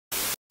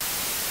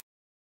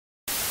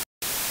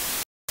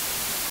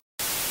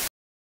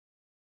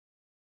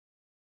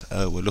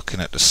we're looking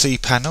at the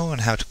cPanel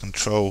and how to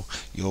control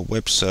your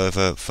web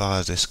server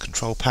via this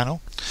control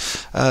panel.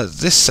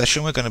 This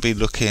session we're going to be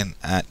looking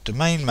at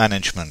domain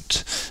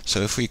management.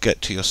 So if we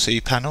get to your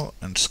cPanel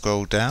and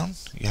scroll down,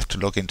 you have to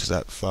log into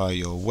that via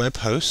your web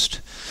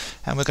host,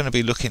 and we're going to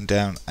be looking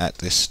down at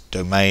this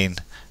domain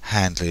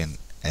handling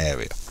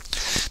area.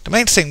 The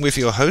main thing with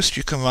your host,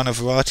 you can run a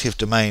variety of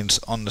domains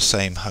on the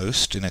same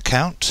hosting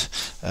account.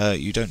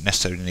 You don't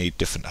necessarily need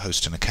different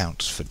hosting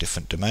accounts for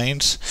different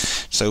domains.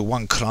 So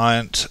one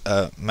client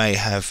may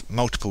have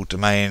multiple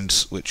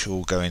domains which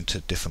all go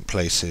into different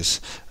places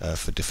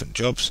for different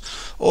jobs,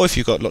 or if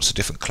you've got lots of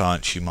different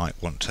clients you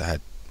might want to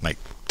make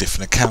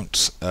different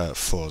accounts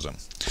for them.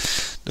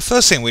 The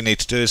first thing we need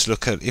to do is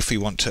look at if we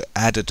want to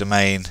add a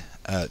domain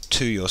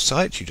to your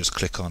site. You just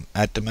click on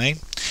Add Domain.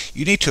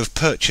 You need to have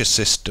purchased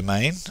this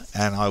domain,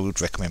 and I would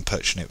recommend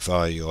purchasing it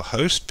via your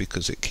host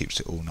because it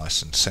keeps it all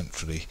nice and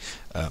centrally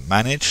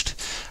managed.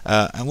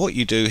 And what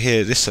you do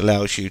here, this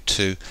allows you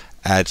to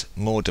add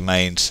more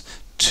domains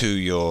to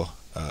your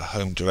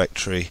home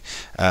directory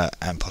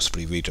and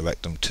possibly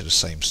redirect them to the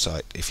same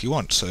site if you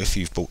want. So if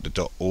you've bought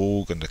the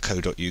 .org and the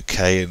 .co.uk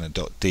and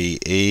the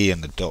 .de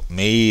and the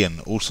 .me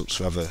and all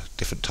sorts of other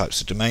different types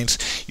of domains,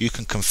 you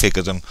can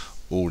configure them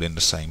all in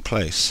the same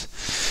place.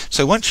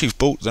 So once you've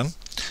bought them,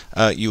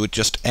 you would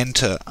just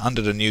enter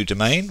under the new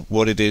domain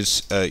what it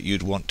is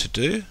you'd want to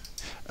do.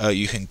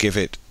 You can give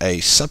it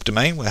a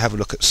subdomain. We'll have a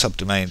look at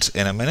subdomains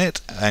in a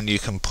minute, and you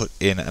can put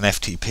in an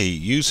FTP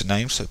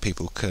username so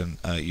people can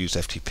use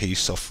FTP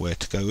software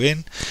to go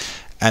in,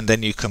 and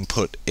then you can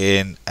put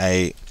in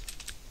a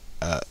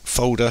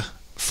folder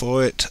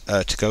for it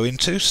to go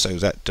into, so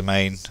that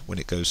domain, when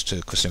it goes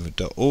to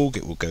chrislinford.org,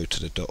 it will go to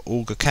the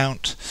 .org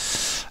account,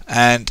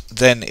 and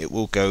then it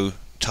will go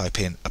type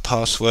in a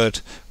password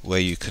where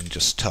you can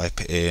just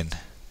type in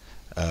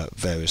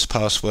various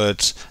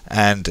passwords,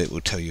 and it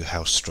will tell you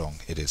how strong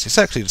it is. It's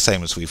actually the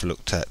same as we've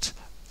looked at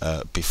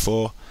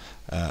before.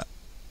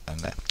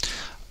 And then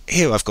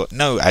here I've got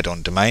no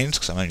add-on domains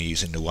because I'm only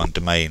using the one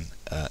domain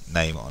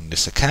name on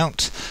this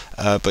account,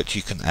 but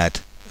you can add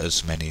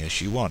as many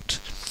as you want.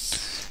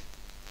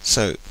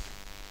 So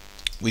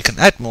we can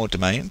add more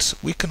domains.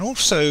 We can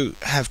also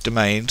have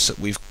domains that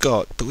we've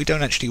got but we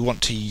don't actually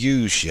want to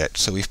use yet.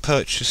 So we've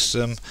purchased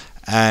them,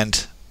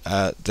 and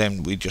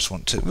then we just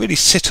want to really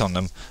sit on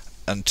them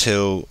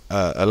until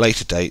a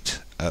later date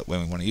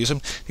when we want to use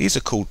them. These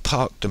are called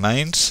park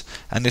domains,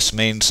 and this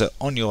means that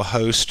on your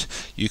host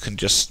you can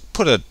just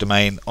put a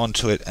domain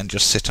onto it and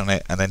just sit on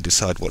it and then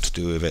decide what to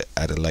do with it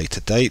at a later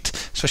date,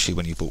 especially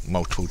when you bought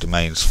multiple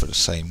domains for the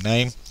same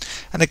name.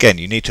 And again,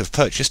 you need to have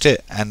purchased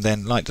it, and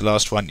then like the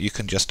last one, you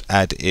can just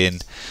add in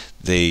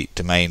the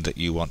domain that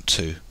you want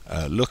to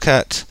look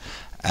at.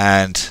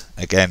 And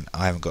again,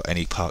 I haven't got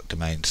any park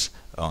domains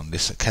on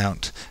this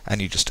account,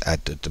 and you just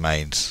add the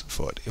domains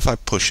for it. If I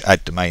push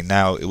add domain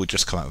now, it would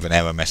just come up with an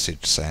error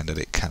message saying that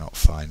it cannot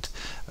find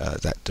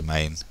that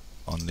domain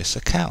on this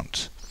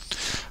account.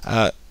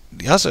 The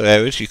other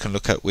areas you can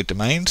look at with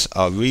domains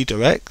are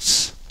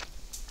redirects.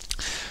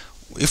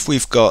 If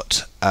we've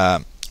got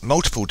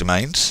multiple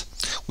domains,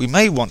 we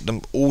may want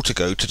them all to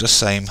go to the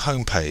same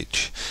home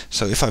page.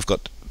 So if I've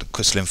got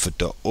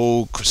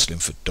chrislinford.org,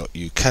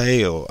 chrislinford.uk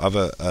or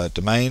other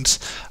domains,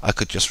 I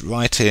could just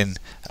write in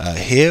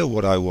here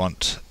what I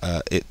want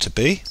it to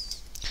be.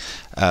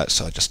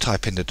 So I just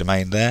type in the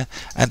domain there,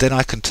 and then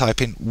I can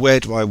type in where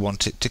do I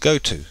want it to go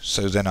to.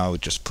 So then I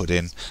would just put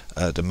in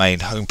the main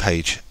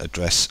homepage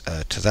address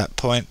to that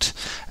point,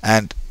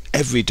 and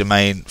every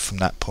domain from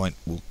that point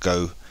will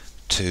go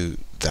to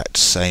that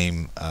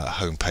same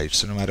homepage.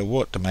 So no matter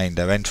what domain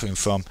they're entering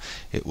from,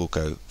 it will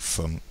go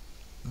from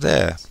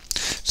there.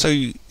 So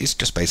it's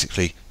just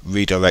basically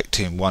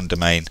redirecting one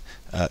domain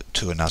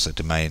to another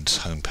domain's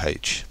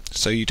homepage.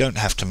 So you don't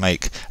have to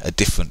make a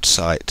different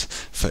site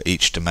for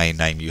each domain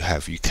name you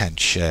have. You can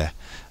share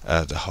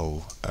the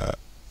whole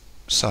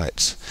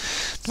sites.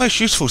 The most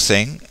useful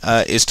thing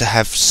is to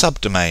have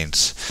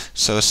subdomains.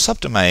 So a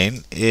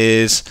subdomain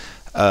is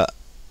a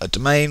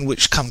domain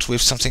which comes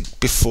with something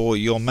before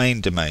your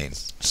main domain.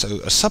 So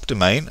a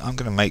subdomain, I'm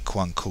going to make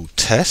one called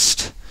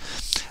test,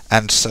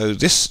 and so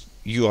this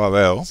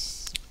URL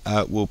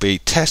will be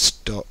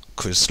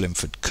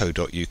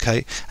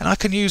test.chrislinford.co.uk, and I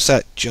can use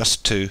that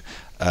just to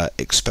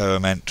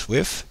experiment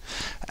with,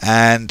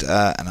 and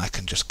I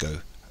can just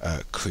go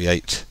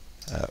create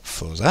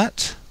for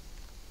that,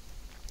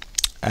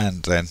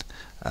 and then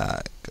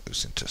it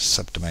goes into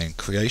subdomain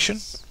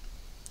creation,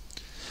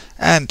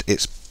 and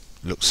it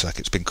looks like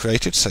it's been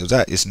created. So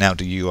that is now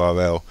the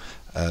URL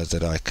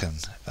that I can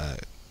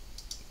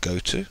go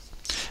to,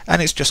 and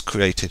it's just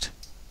created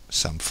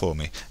some for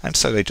me, and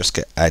so they just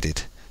get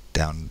added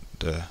down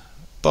the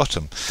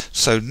bottom.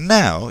 So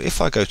now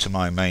if I go to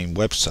my main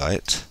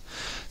website,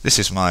 this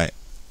is my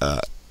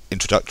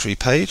introductory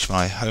page,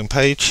 my home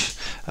page,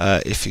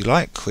 if you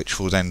like, which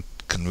will then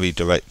can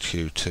redirect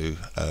you to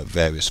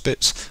various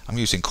bits. I'm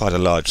using quite a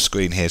large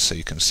screen here, so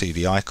you can see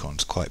the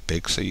icons quite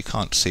big, so you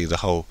can't see the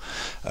whole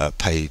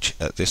page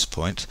at this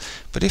point.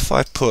 But if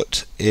I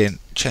put in,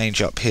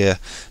 change up here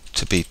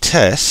to be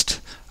test,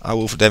 I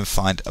will then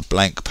find a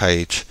blank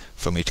page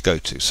for me to go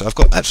to. So I've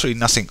got absolutely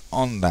nothing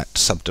on that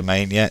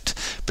subdomain yet,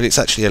 but it's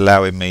actually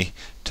allowing me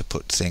to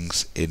put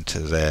things into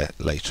there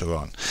later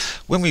on.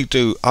 When we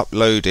do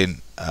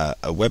uploading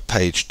a web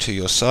page to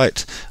your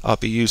site, I'll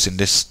be using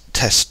this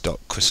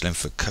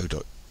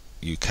test.chrislinford.co.uk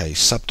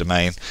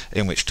subdomain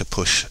in which to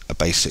push a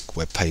basic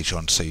web page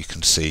on so you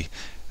can see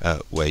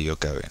where you're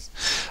going.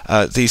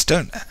 These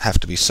don't have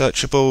to be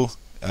searchable.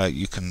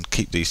 You can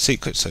keep these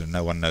secret so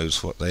no one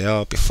knows what they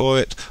are before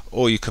it,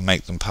 or you can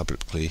make them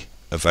publicly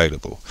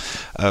available.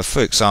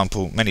 For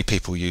example, many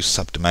people use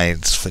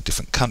subdomains for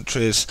different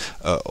countries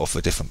or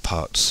for different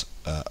parts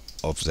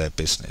of their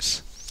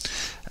business.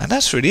 And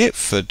that's really it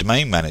for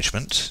domain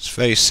management. It's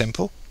very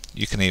simple.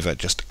 You can either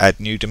just add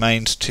new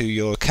domains to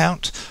your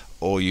account,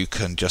 or you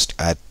can just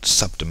add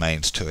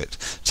subdomains to it.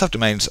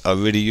 Subdomains are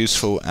really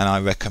useful, and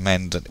I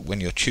recommend that when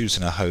you're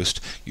choosing a host,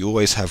 you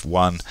always have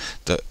one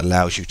that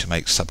allows you to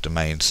make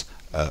subdomains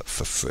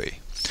for free.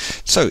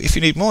 So if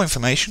you need more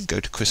information, go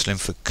to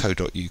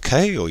chrislinford.co.uk,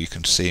 or you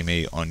can see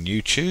me on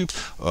YouTube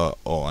or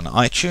on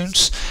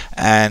iTunes,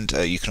 and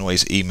you can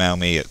always email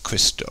me at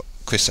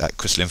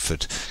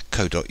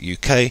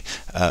chris@chrislinford.co.uk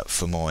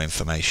for more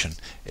information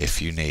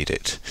if you need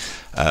it.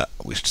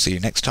 We'll see you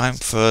next time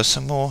for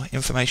some more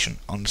information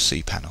on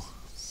cPanel.